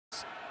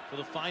for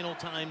the final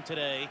time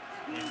today.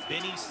 And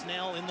Benny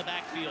Snell in the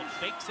backfield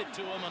fakes it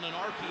to him on an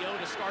RPO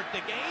to start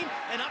the game.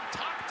 And up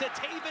top to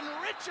Taven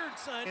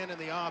Richardson. And in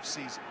the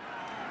offseason.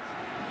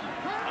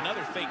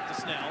 Another fake to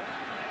Snell.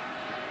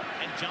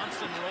 And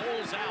Johnson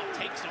rolls out,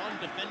 takes on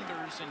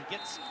defenders, and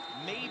gets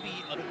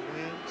maybe a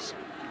wins.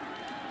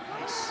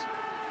 Nice.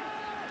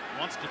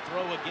 Wants to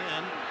throw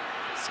again.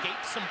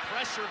 Escapes some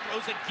pressure,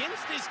 throws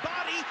against his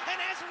body,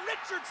 and has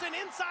Richardson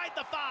inside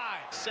the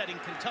 5. Setting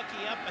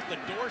Kentucky up at the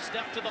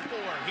doorstep to the 4.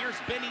 Here's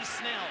Benny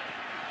Snell,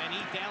 and he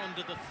down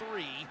to the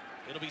 3.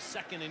 It'll be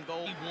second and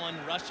goal. 1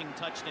 rushing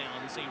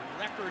touchdowns, a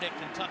record at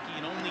Kentucky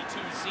in only 2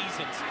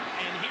 seasons.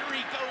 And here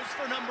he goes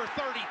for number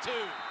 32.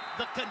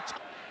 The Kentucky.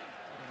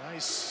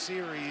 Nice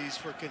series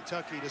for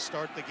Kentucky to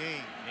start the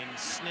game. And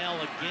Snell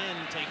again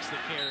takes the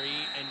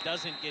carry and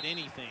doesn't get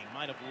anything.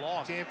 Might have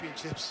lost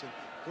championships and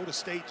go to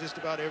state just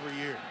about every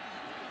year.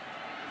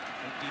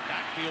 Empty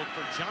backfield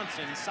for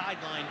Johnson.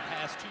 Sideline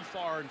pass too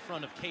far in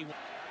front of K1.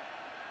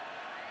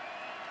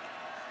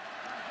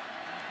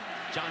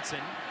 Johnson.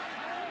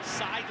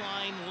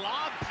 Sideline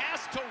lob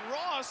pass to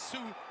Ross,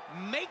 who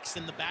makes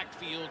in the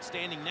backfield,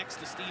 standing next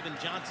to Steven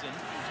Johnson.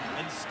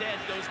 Instead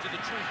goes to the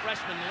true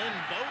freshman Lynn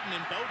Bowden,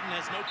 and Bowden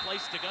has no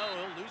place to go.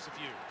 He'll lose a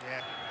few. Yeah.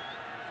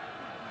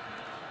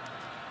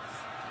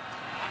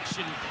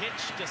 Action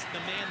pitch, just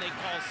the man they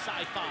call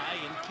sci-fi,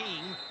 and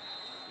King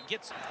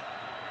gets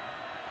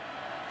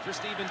for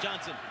Steven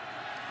Johnson.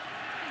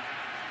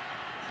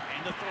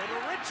 And the throw to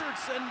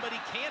Richardson, but he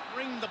can't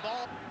bring the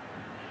ball.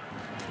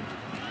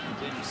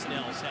 Benny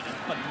Snell's had a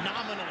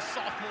phenomenal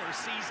sophomore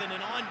season,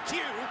 and on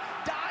cue,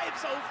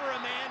 dives over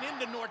a man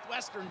into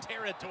Northwestern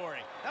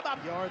territory. How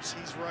about yards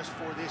he's rushed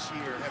for this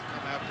year have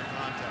come after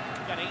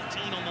contact? Got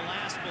 18 on the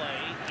last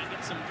play. He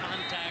gets some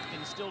contact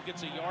and still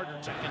gets a yard or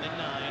second and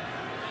 9.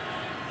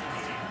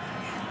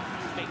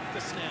 Fake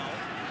to Snell.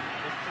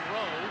 The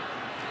throw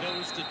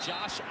goes to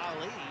Josh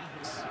Ali.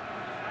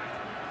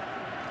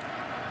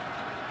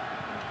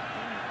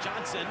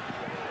 Johnson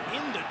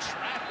into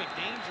traffic,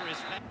 dangerous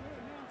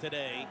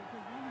today.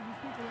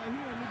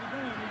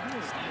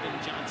 Steven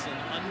Johnson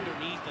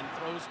underneath and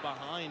throws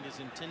behind his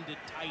intended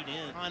tight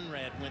end.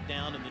 Conrad went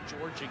down in the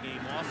Georgia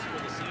game, lost for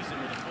the season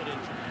with a foot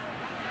injury.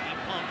 He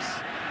pumps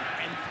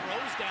and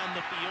throws down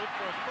the field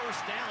for a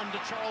first down to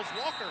Charles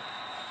Walker.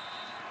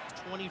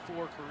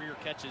 24 career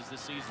catches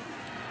this season.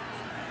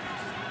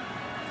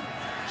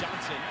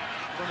 Johnson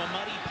from a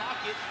muddy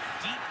pocket,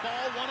 deep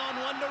ball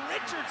one-on-one to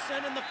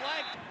Richardson, and the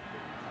flag.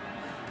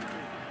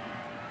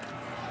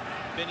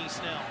 Benny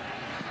Snell.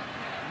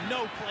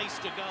 No place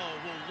to go.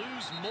 Will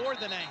lose more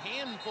than a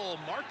handful.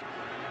 Mark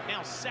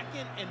now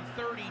second and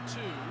 32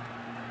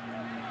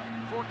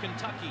 for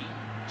Kentucky.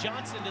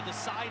 Johnson to the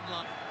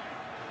sideline.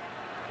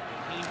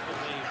 Painful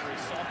way for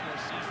his sophomore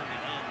season to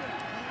end.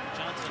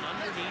 Johnson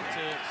underneath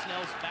to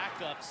Snell's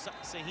backup,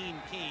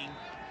 Saheem King.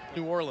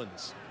 New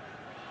Orleans.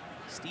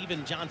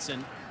 Steven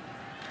Johnson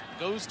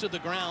goes to the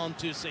ground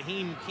to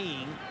Saheem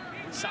King.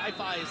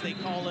 Sci-fi, as they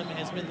call him,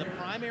 has been the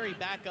primary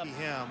backup.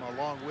 Him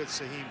along with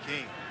Saheem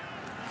King.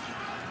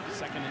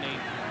 Second and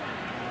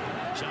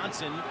 8.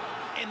 Johnson,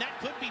 and that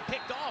could be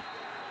picked off.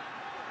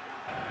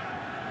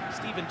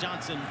 Steven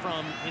Johnson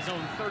from his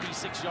own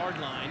 36-yard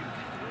line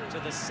to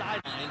the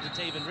sideline to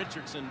Taven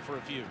Richardson for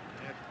a few.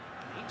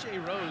 A.J.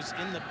 Rose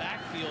in the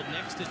backfield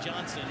next to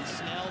Johnson.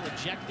 Snell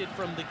ejected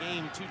from the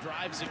game 2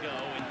 drives ago,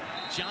 and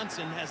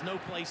Johnson has no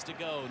place to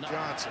go.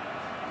 Johnson.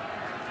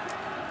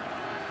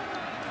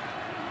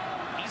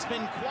 He's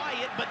been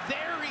quiet, but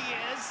there he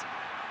is,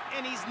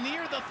 and he's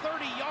near the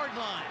 30-yard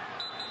line.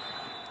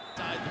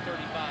 Side the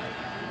 35.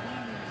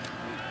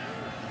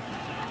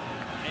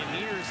 And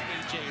here's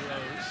A.J.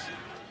 Rose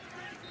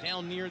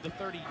down near the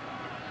 30.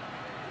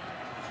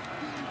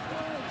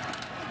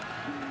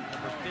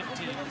 Number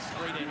 15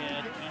 straight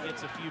ahead. He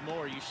gets a few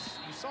more. You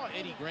saw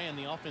Eddie Gran,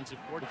 the offensive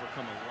coordinator,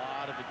 overcome a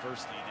lot of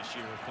adversity this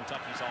year with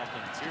Kentucky's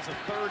offense. Here's a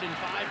 3rd and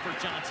 5 for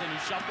Johnson, who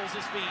shuffles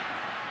his feet.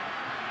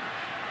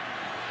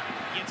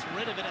 Gets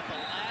rid of it at the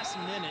last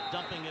minute,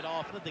 dumping it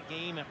off of the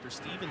game after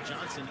Steven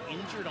Johnson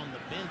injured on the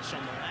bench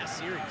on the last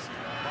series.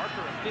 Barker,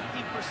 a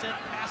 50%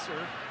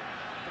 passer,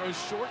 throws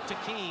short to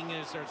King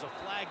as there's a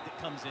flag that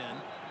comes in.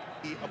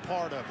 A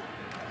part of it.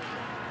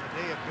 And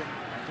they have been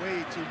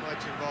way too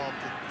much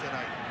involved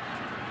tonight.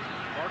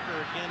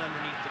 Barker again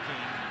underneath the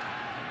King,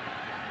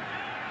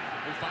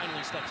 who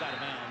finally steps out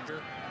of bounds.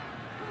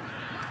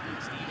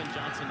 Steven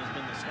Johnson has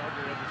been the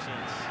starter ever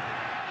since.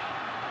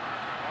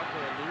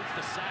 Barker eludes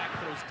the sack,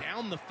 throws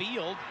down the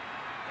field,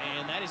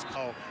 and that is...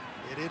 Oh,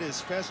 it is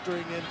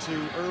festering into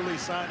early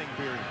signing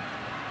period.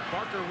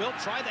 Barker will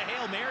try the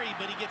Hail Mary,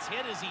 but he gets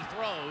hit as he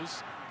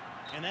throws,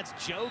 and that's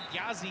Joe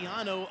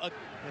Gaziano.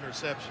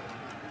 Interception.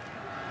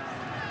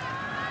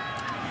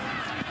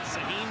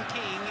 Saheem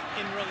King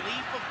in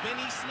relief of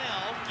Benny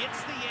Snell,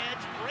 gets the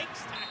edge,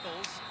 breaks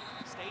tackles,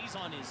 stays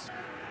on his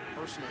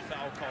personal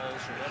foul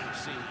calls you'll ever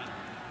see.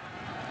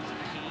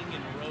 King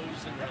and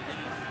Rose in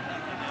relief.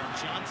 And now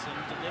Johnson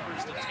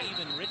delivers to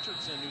Taven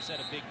Richardson, who's had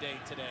a big day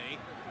today.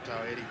 That's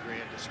how Eddie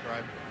Grant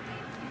described it.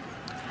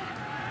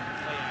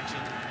 Play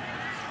action.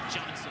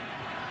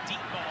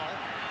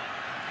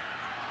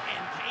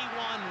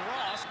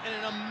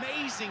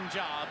 amazing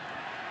job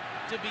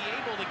to be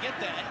able to get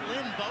that.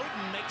 Lynn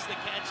Bowden makes the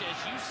catch. As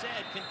you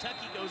said,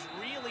 Kentucky goes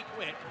really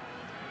quick.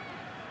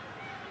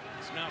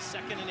 It's now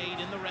 2nd and 8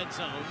 in the red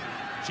zone.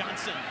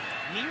 Johnson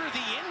near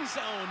the end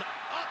zone,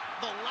 up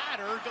the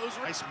ladder, goes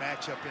right. Nice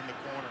matchup in the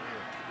corner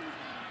here.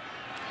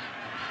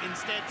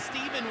 Instead,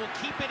 Steven will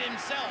keep it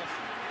himself.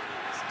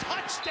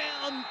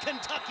 Touchdown,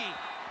 Kentucky.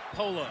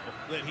 Polo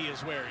that he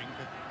is wearing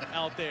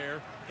out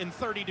there in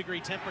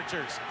 30-degree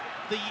temperatures.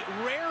 The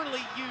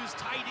rarely used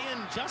tight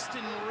end,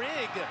 Justin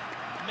Rigg,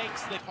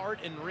 makes the Hart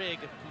and Rigg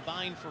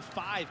combined for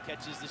 5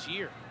 catches this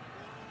year.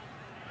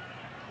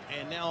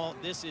 And now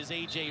this is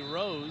A.J.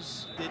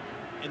 Rose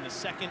in the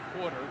 2nd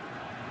quarter,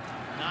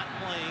 not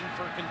playing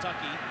for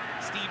Kentucky.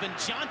 Steven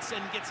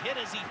Johnson gets hit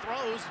as he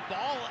throws,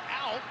 ball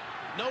out,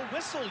 no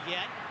whistle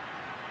yet,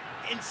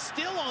 and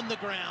still on the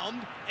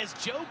ground as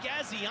Joe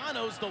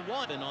Gaziano's the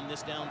one on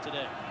this down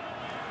today.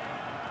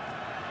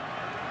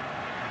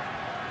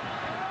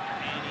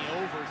 And he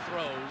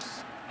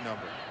overthrows.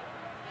 Number.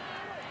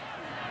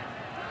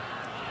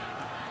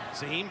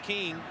 Zaheem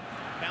King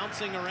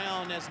bouncing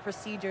around as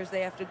procedures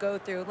they have to go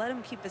through. Let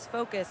him keep his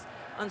focus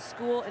on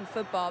school and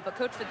football. But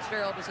Coach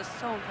Fitzgerald was just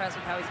so impressed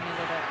with how he's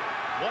handled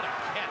it. What a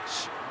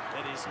catch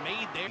that is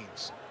made there.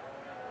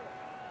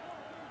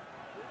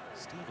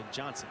 Steven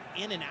Johnson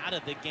in and out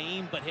of the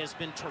game, but has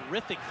been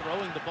terrific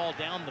throwing the ball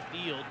down the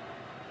field.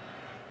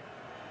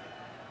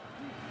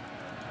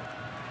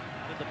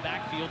 In the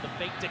backfield, the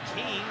fake to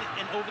King,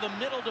 and over the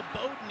middle to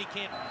Bowden. He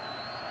can't.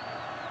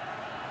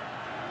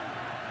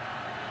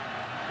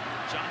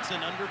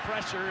 Johnson under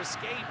pressure,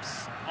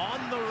 escapes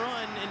on the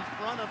run in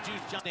front of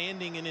Juice Johnson,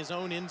 standing in his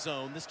own end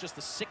zone. This is just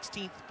the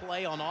 16th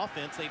play on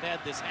offense they've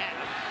had this half,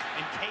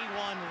 and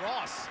K'Wan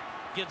Ross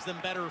gives them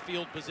better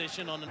field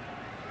position on.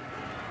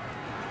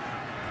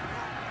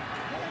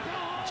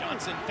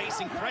 Johnson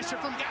facing pressure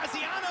from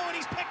Gaziano, and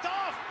he's picked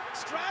off.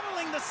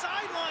 Straddling the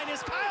sideline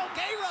is Kyle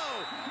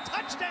Meadows.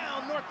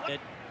 Touchdown, Northwestern.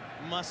 It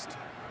must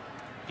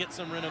get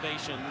some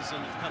renovations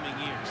in the coming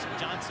years.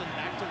 Johnson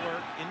back to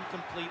work,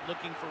 incomplete,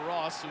 looking for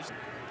Ross, who's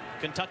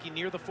Kentucky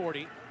near the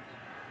 40.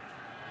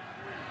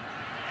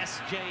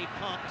 S.J.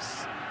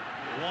 pumps.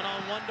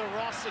 One-on-one to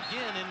Ross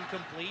again,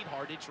 incomplete.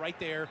 Hardage right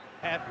there.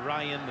 Pat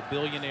Ryan, the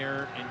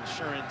billionaire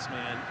insurance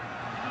man,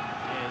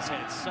 has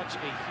had such a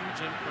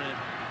huge imprint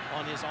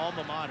on his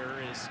alma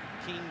mater as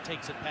King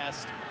takes it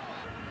past.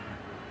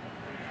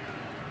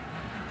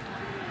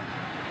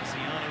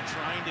 Ciano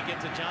trying to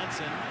get to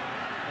Johnson.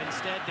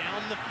 Instead,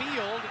 down the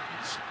field,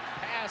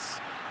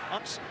 pass.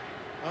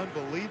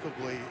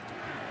 Unbelievably,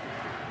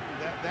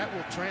 that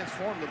will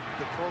transform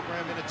the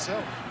program in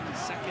itself.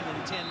 2nd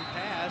and 10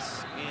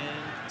 pass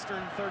in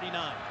Eastern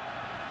 39.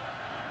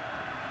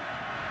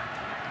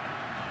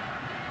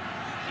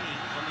 King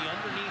on the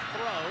underneath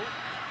throw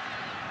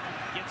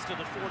gets to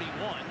the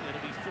 41.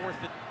 It'll be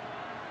 4th.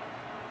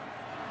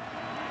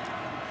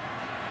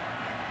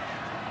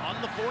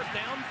 On the 4th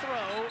down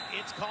throw,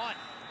 it's caught.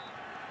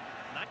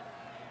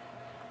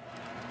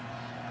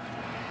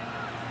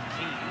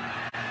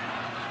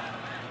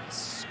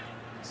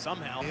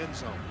 Somehow end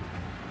zone.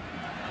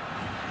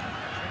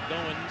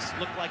 Goins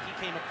looked like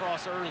he came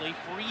across early.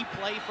 Free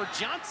play for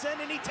Johnson,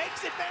 and he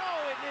takes it down.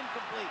 Oh, and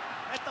incomplete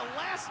at the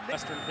last minute.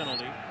 Western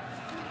penalty.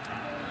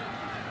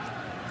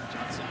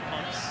 Johnson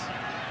pumps,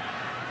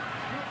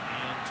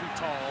 and too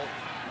tall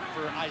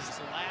for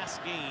Isaac's last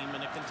game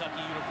in a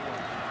Kentucky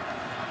uniform.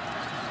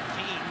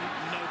 King,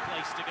 no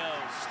place to go.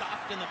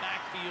 Stopped in the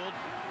backfield.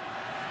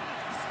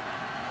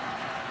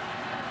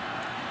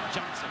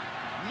 Johnson.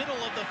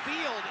 Middle of the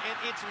field, and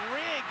it's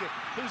Rigg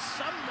who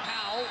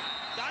somehow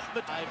got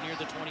the dive near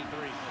the 23.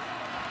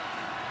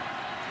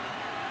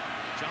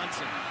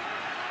 Johnson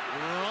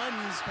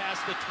runs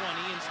past the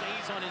 20 and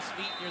stays on his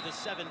feet near the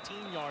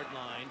 17-yard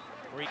line.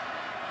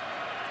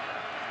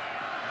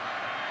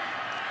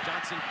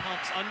 Johnson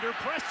pumps under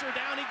pressure,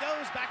 down he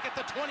goes, back at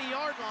the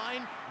 20-yard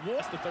line.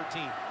 That's the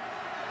 13.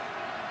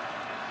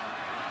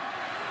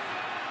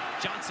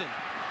 Johnson.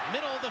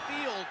 Middle of the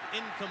field,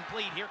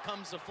 incomplete. Here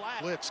comes the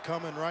flag. Blitz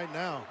coming right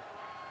now.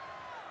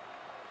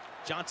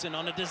 Johnson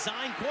on a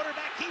design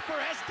quarterback keeper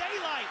has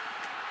daylight,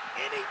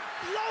 and he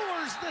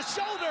lowers the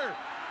shoulder.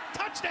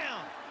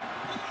 Touchdown.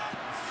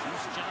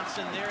 Bruce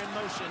Johnson there in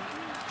motion.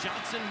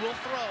 Johnson will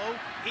throw.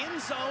 End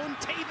zone.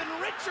 Taven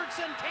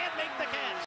Richardson can't make the catch.